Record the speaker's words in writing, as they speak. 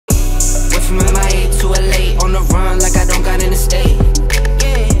from MIA to LA, on the run like I don't got an estate.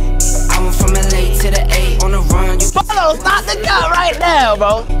 Yeah, I went from LA to the A, on the run. Polo, stop the gun right now,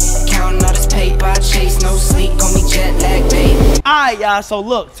 bro. Counting all this paper, I chase no sleep, call me jet lag, babe. Alright, y'all, so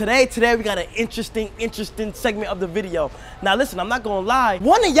look, today we got an interesting segment of the video. Now listen, I'm not gonna lie,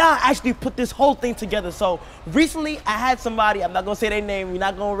 one of y'all actually put this whole thing together. So recently I had somebody, I'm not gonna say their name, we're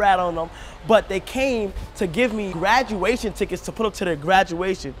not gonna rat on them, but they came to give me graduation tickets to put up to their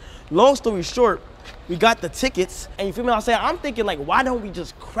graduation. Long story short, we got the tickets, and you feel me what I'm saying? I'm thinking like, why don't we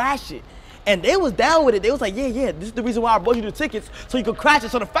just crash it? And they was down with it. They was like, yeah, this is the reason why I bought you the tickets, so you could crash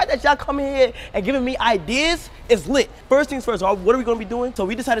it. So the fact that y'all coming here and giving me ideas is lit. First things first, what are we gonna be doing? So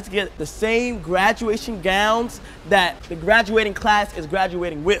we decided to get the same graduation gowns that the graduating class is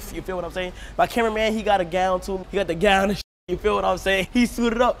graduating with. You feel what I'm saying? My cameraman, he got a gown too. He got the gown and shit. You feel what I'm saying? He's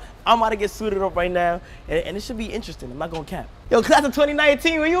suited up. I'm about to get suited up right now, and it should be interesting. I'm not gonna cap. Yo, class of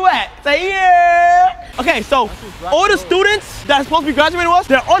 2019, where you at? Say yeah. Okay, so all the students that's supposed to be graduating with us,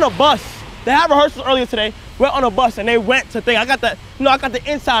 they're on a bus. They had rehearsals earlier today. We're on a bus and they went to think. I got the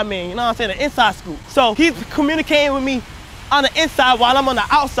inside man, you know what I'm saying? The inside scoop. So he's communicating with me on the inside while I'm on the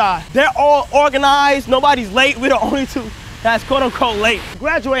outside. They're all organized. Nobody's late. We're the only two that's quote unquote late. I'm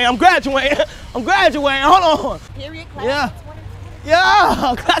graduating. Hold on. Period class.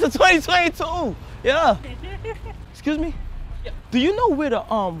 Yeah, class of 2022. Yeah. Excuse me? Yeah. Do you know where the,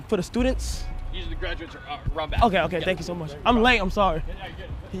 for the students? Usually the graduates are run back. Okay, Yeah. thank you so much. I'm late, I'm sorry.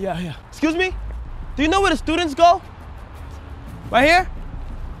 Yeah. Excuse me? Do you know where the students go? Right here?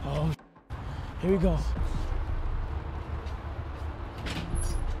 Oh, here we go.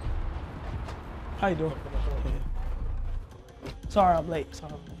 How you doing? Sorry, I'm late.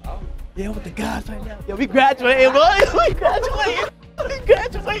 Yeah, with the guys right now. Yo, we graduating, boy. We graduating.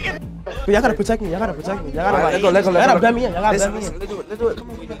 But y'all gotta protect me. Y'all gotta protect me. Y'all gotta blend me in. Y'all gotta blend me in. Let's do it. Come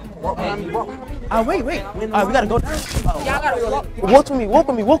on. Walk. Wait. All right, we gotta go. Y'all gotta walk. Walk with me.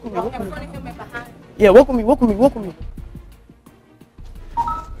 Yeah, walk with me.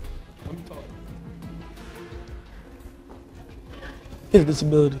 His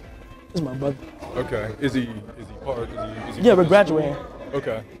disability. This is my brother. Okay. Is he part? Is he Yeah, we're graduating.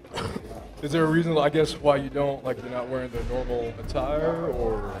 Okay. Is there a reason, I guess, why you don't, like, you're not wearing the normal attire,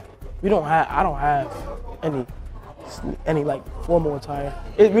 or? I don't have any like formal attire.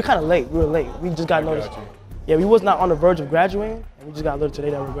 We're kind of late. We were late. We just got noticed. Yeah, we was not on the verge of graduating, and we just got alerted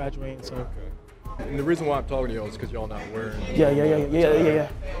today that we're graduating. So. Okay. And the reason why I'm talking to y'all is because y'all not wearing. Yeah.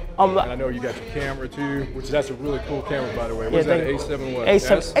 And I know you got your camera too, that's a really cool camera, by the way. What's that? A7 what?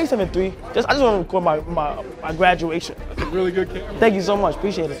 A7 III. I just want to record my graduation. That's a really good camera. Thank you so much.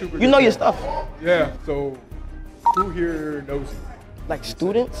 Appreciate it. You know your stuff. Yeah. So, who here knows you? Like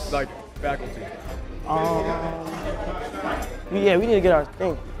students? Like faculty. Yeah, we need to get our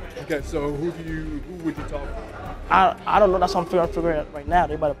thing. Okay, so who would you talk to? I don't know. That's what I'm figuring out right now.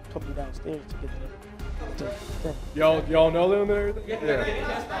 They about to put me downstairs to get the thing. Y'all know them and everything? Yeah.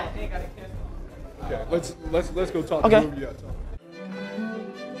 Okay, let's go talk to whoever you got to talk to.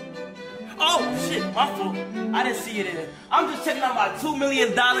 Oh shit, my fault. I didn't see it in it. I'm just checking out my $2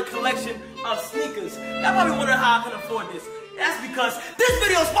 million collection of sneakers. Y'all probably wondering how I can afford this. That's because this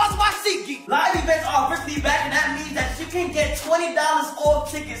video is sponsored by SeatGeek. Live events are officially back, and that means that you can get $20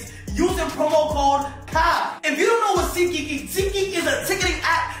 off tickets using promo code KAI. If you don't know what SeatGeek is a ticketing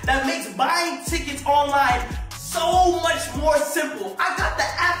app that makes buying tickets online so much more simple. I got the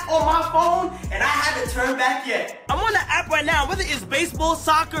app on my phone and I haven't turned back yet. I'm on the app right now. Whether it's baseball,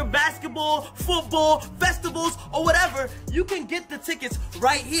 soccer, basketball, football, festivals, or whatever, you can get the tickets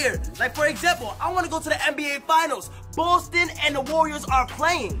right here. Like for example, I want to go to the NBA Finals. Boston and the Warriors are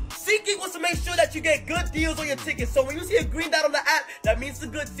playing. SeatGeek wants to make sure that you get good deals on your tickets. So when you see a green dot on the app, that means it's a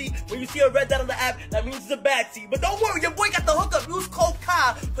good seat. When you see a red dot on the app, that means it's a bad seat. But don't worry, your boy got the hookup. Use code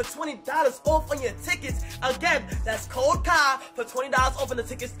KAI for $20 off on your tickets. Again, that's code KAI for $20 off on the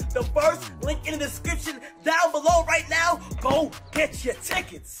tickets. The first link in the description down below right now. Go get your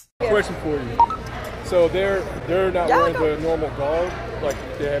tickets. Question for you. So they're not wearing the normal garb, like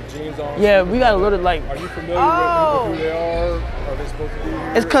they have jeans on. Yeah, we got a little like. Are you familiar with who they are? Are they supposed to be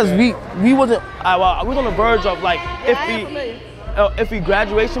here? It's because we wasn't. We was on the verge of like if we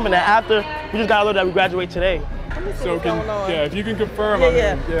graduation, but then after we just got a little that we graduate today. So if you can confirm.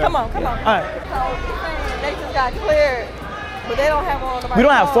 Yeah. Come on. All right. They just got cleared, but they don't have on. We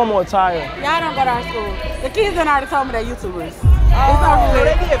don't have formal attire. Y'all don't go to our school. The kids done already told me they're YouTubers. Oh,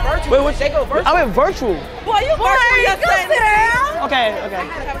 they get virtual. Wait, they go virtual? I went virtual. Boy, you virtual yesterday. Okay.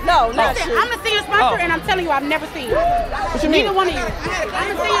 No, not sure. I'm a senior sponsor, and I'm telling you, I've never seen you. What you mean? Neither one of you.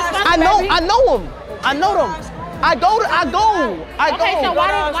 I'm a senior sponsor. I know them. I go. Okay, so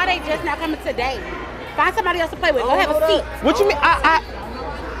why they just not coming today? Find somebody else to play with. Go have a seat. What you mean?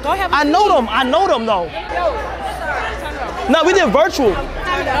 Go have a seat. I know them though. No, we did virtual.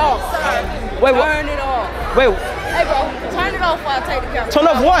 Turn it off. Wait, what? Turn it off. Wait. Hey, bro, turn it off before I take the camera. Turn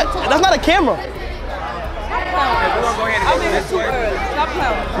off what? That's not a camera. I'm in here too early. Stop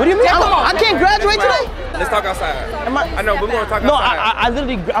playing. What do you mean? I can't graduate today? Let's talk outside. I know, but we're gonna talk outside. No, I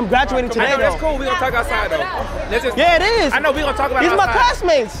literally, I'm graduating today. I know, that's cool. We're gonna talk outside though. Let's just, Yeah, it is. I know, we're gonna talk about These are outside. my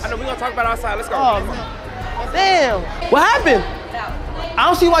classmates. I know, we're gonna talk about outside. Let's go. Damn. What happened? I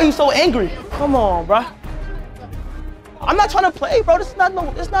don't see why you so angry. Come on, bro. I'm not trying to play, bro. It's not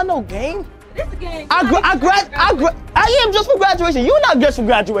no game. This is a game. I am just for graduation. You're not just for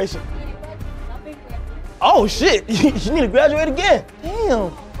graduation. Oh shit, you need to graduate again.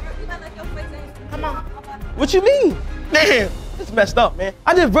 Damn. Come on. What you mean? Damn, it's messed up, man.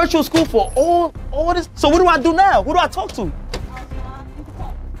 I did virtual school for all this. So what do I do now? Who do I talk to?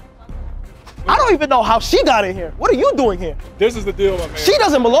 I don't even know how she got in here. What are you doing here? This is the deal, my man. She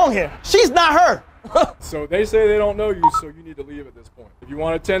doesn't belong here. She's not her. So they say they don't know you, so you need to leave at this point. If you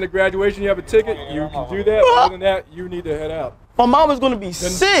want to attend the graduation, you have a ticket, you can do that. Other than that, you need to head out. My mom is gonna be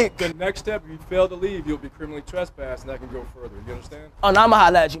sick. The next step, if you fail to leave, you'll be criminally trespassed, and that can go further. You understand? Oh, now I'ma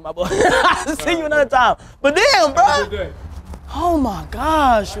holler at you, my boy. I'll see you another time. But damn, bro. Have a good day. Oh my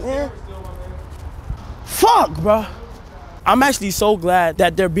gosh, man. Fuck, bro. I'm actually so glad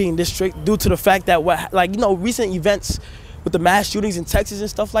that they're being this strict due to the fact that recent events with the mass shootings in Texas and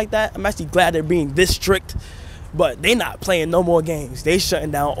stuff like that. I'm actually glad they're being this strict, but they not playing no more games. They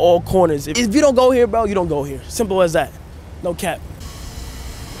shutting down all corners. If you don't go here, bro, you don't go here. Simple as that. No cap.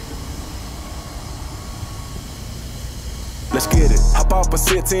 Let's get it. Hop off a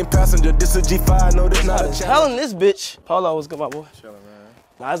 16 passenger. This a G5. No, this not a challenge. Telling this bitch. Polo, what's good, my boy? Chilling, man.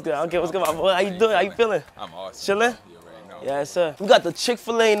 Nah, it's good. Okay, what's good, my boy? How you doing? How you feeling? I'm awesome. Chilling? You already know. Yes, sir. We got the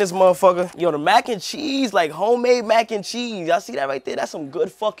Chick-fil-A in this motherfucker. Yo, the mac and cheese, like homemade mac and cheese. Y'all see that right there? That's some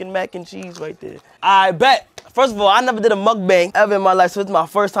good fucking mac and cheese right there. I bet. First of all, I never did a mukbang ever in my life, so it's my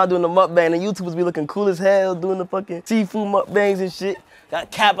first time doing a mukbang. And YouTubers be looking cool as hell doing the fucking seafood mukbangs and shit. Got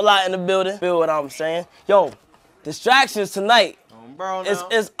Capilot in the building. Feel what I'm saying? Yo, distractions tonight.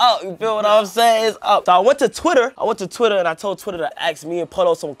 It's up, you feel what I'm saying? It's up. So I went to Twitter and I told Twitter to ask me and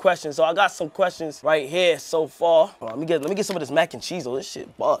Polo some questions. So I got some questions right here so far. Let me get some of this mac and cheese. Oh, this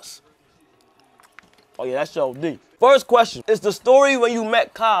shit bust. Oh yeah, that's your D. First question, is the story when you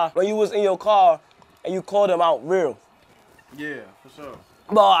met Kai, when you was in your car and you called him out real? Yeah, for sure.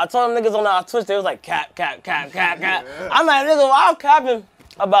 Bro, I told them niggas on our Twitch, they was like cap. I'm like, nigga, why I'm capping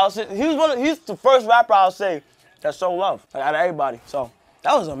about shit? He's the first rapper I'll say that show love, like, out of everybody. So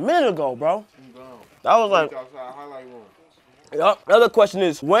that was a minute ago, bro. That was like, yup. Another question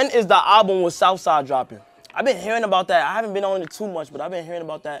is, when is the album with Southside dropping? I've been hearing about that. I haven't been on it too much, but I've been hearing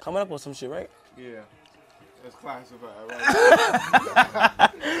about that coming up with some shit, right? Yeah. That's classified, right?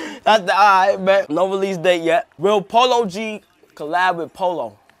 That's the alright, man. No release date yet. Will Polo G collab with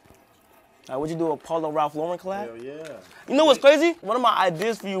Polo? Like, would you do a Polo Ralph Lauren collab? Hell yeah. You know what's crazy? One of my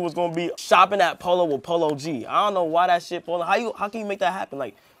ideas for you was gonna be shopping at Polo with Polo G. I don't know why that shit, Polo. How can you make that happen?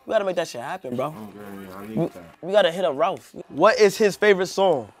 Like, we gotta make that shit happen, bro. Okay, yeah, I need that. We gotta hit up Ralph. What is his favorite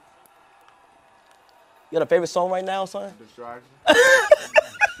song? You got a favorite song right now, son? Distraction.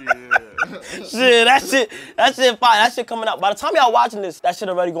 Shit, that shit fire. That shit coming out. By the time y'all watching this, that shit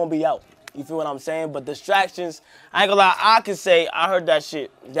already gonna be out. You feel what I'm saying? But distractions, I ain't gonna lie, I can say I heard that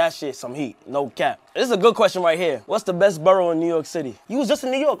shit some heat, no cap. This is a good question right here. What's the best borough in New York City? You was just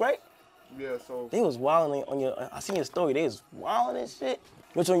in New York, right? Yeah, so. They was wilding on your, I seen your story, they was wilding and shit.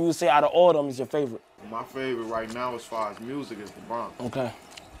 Which one you would say out of all of them is your favorite? My favorite right now as far as music is the Bronx. Okay.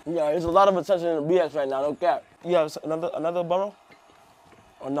 Yeah, there's a lot of attention in the BX right now, no cap. You have another borough?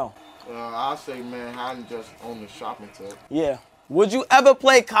 Or no? I'll say Manhattan just on the shopping tip. Yeah. Would you ever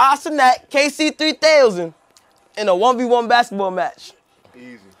play ImKaiCenat KC3000 in a 1v1 basketball match?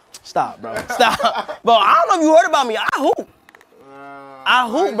 Easy. Stop, bro. Stop. Bro, I don't know if you heard about me. I hoop. I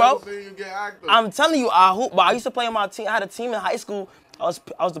hoop, bro. You get active. I'm telling you, I hoop. But I used to play on my team. I had a team in high school. I was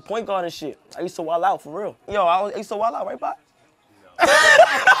the point guard and shit. I used to wild out, for real. Yo, I used to wild out, right, bot?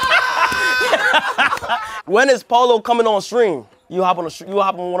 When is Polo coming on stream? You hop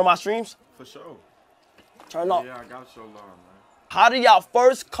on one of my streams? For sure. Turn up. Yeah, I got your alarm, man. How did y'all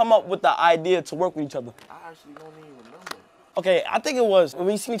first come up with the idea to work with each other? I actually don't even remember. Okay, I think it was when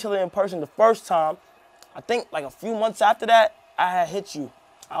we seen each other in person the first time. I think like a few months after that, I had hit you.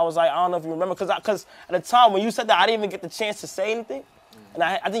 I was like, I don't know if you remember, cause at the time when you said that, I didn't even get the chance to say anything. And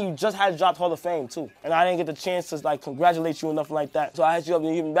I think you just had dropped Hall of Fame too. And I didn't get the chance to like congratulate you or nothing like that. So I hit you up and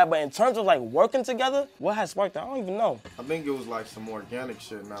you hit me back. But in terms of like working together, what has sparked that? I don't even know. I think it was like some organic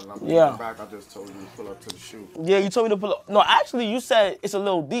shit. Now that I'm Yeah. back, I just told you to pull up to the shoot. Yeah, you told me to pull up. No, actually you said it's a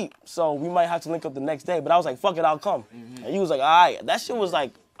little deep. So we might have to link up the next day. But I was like, fuck it, I'll come. And you was like, all right. That shit was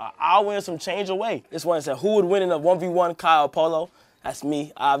like an hour and some change away. This one said, who would win in a 1v1, Kai or Polo? That's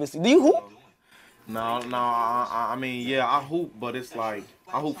me, obviously. Do you hoop? No, I mean, yeah, I hoop, but it's like,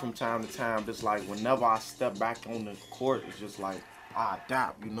 I hoop from time to time. It's like, whenever I step back on the court, it's just like, I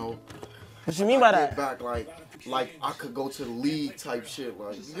adapt, you know? What you mean by that? Get back, like I could go to the league type shit,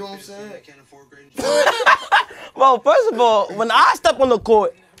 like, you know what I'm saying? Well, first of all, when I step on the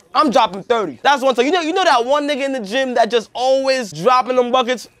court, I'm dropping 30. That's one thing. You know that one nigga in the gym that just always dropping them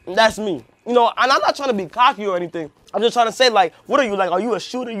buckets? That's me. You know, and I'm not trying to be cocky or anything. I'm just trying to say, like, what are you, like, are you a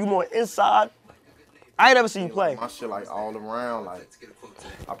shooter? You more inside? I ain't never seen you play. My shit like all around, like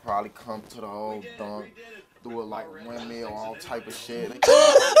I probably come to the whole dunk, do it like windmill, all type of shit.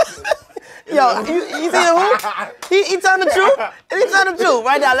 Yo, you see the hoop? He telling the truth? He telling the truth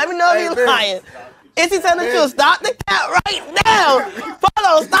right now. Let me know if he's lying. Is he telling the truth? Stop the count right now.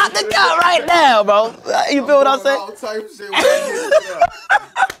 Polo, stop the count right now, bro. You feel what I'm saying? All type of shit.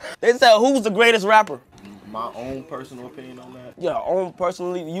 They said, who's the greatest rapper? My own personal opinion on that? Yeah, own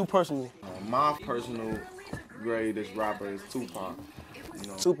personally, you personally. My personal greatest rapper is Tupac. You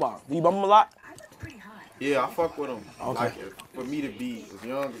know? Tupac. Do you bump him a lot? Yeah, I fuck with him. Okay. Like, for me to be as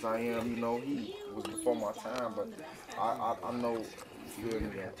young as I am, you know, he was before my time, but I know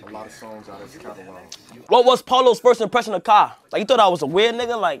a lot of songs out of his catalog. What was Polo's first impression of Kai? Like, you thought I was a weird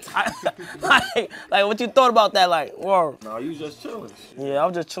nigga? Like, like what you thought about that? Like, whoa. No, you was just chilling. Yeah, I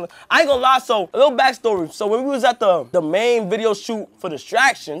was just chilling. I ain't gonna lie, so, a little backstory. So when we was at the main video shoot for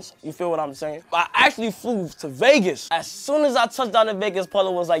Distractions, you feel what I'm saying? I actually flew to Vegas. As soon as I touched down in Vegas,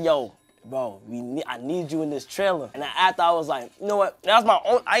 Polo was like, yo, bro, I need you in this trailer. And after I was like, you know what? That was my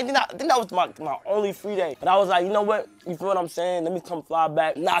own, I think that was my only free day. But I was like, you know what? You feel what I'm saying? Let me come fly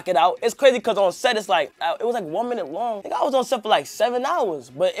back, knock it out. It's crazy because on set, it's like, it was like 1 minute long. I think I was on set for like 7 hours.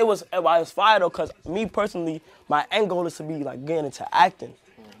 But it was fire though, because me personally, my end goal is to be like getting into acting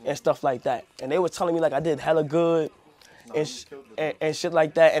and stuff like that. And they were telling me like I did hella good and shit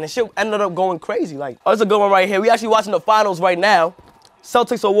like that. And the shit ended up going crazy. Like, oh, it's a good one right here. We actually watching the finals right now.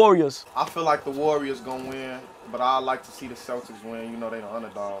 Celtics or Warriors? I feel like the Warriors gonna win, but I like to see the Celtics win. You know they the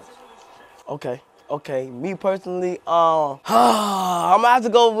underdogs. Okay. Me personally, I'm gonna have to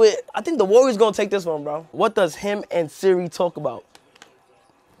go with, I think the Warriors gonna take this one, bro. What does him and Siri talk about?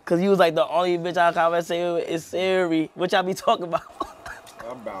 Cause you was like, the only bitch I conversate with is Siri. What y'all be talking about?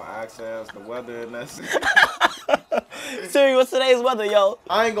 About access, the weather, and that's Siri, what's today's weather, yo?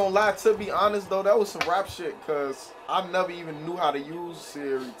 I ain't gonna lie, to be honest though, that was some rap shit, cause I never even knew how to use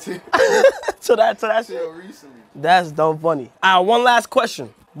Siri to that shit? Till recently. That's dumb funny. All right, one last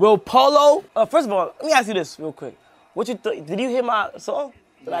question. Will Polo, first of all, let me ask you this real quick. Did you hear my song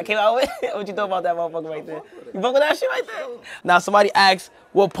that I came out with? What you thought about that motherfucker right there? You fuck with that shit right there? Now somebody asks,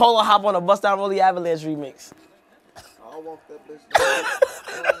 will Polo hop on a Bust Down Rollie Avalanche remix? I want that bitch.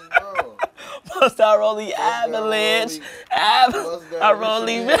 Bust Down Rollie Avalanche.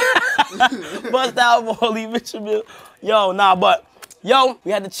 Bust Down Rollie Mitchell. Yo, nah, but,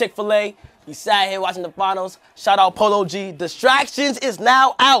 we had the Chick-fil-A. We sat here watching the finals. Shout out Polo G. Distractions is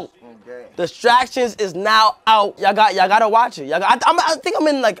now out. Okay. Distractions is now out. Y'all gotta watch it. I think I'm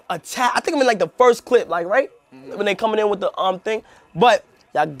in like I think I'm in like the first clip, like, right? When they coming in with the thing. But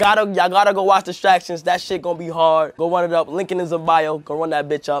y'all gotta go watch Distractions. That shit gonna be hard. Go run it up. Link in the bio. Go run that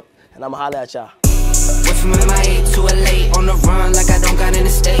bitch up. And I'ma holla at y'all. Went from MIA to LA on the run like I don't got an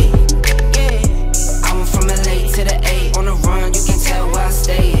estate. Yeah, I went from LA to the A on the run. You can tell where I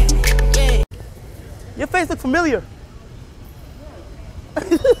stay. Yeah. Your face look familiar.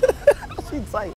 She's tight.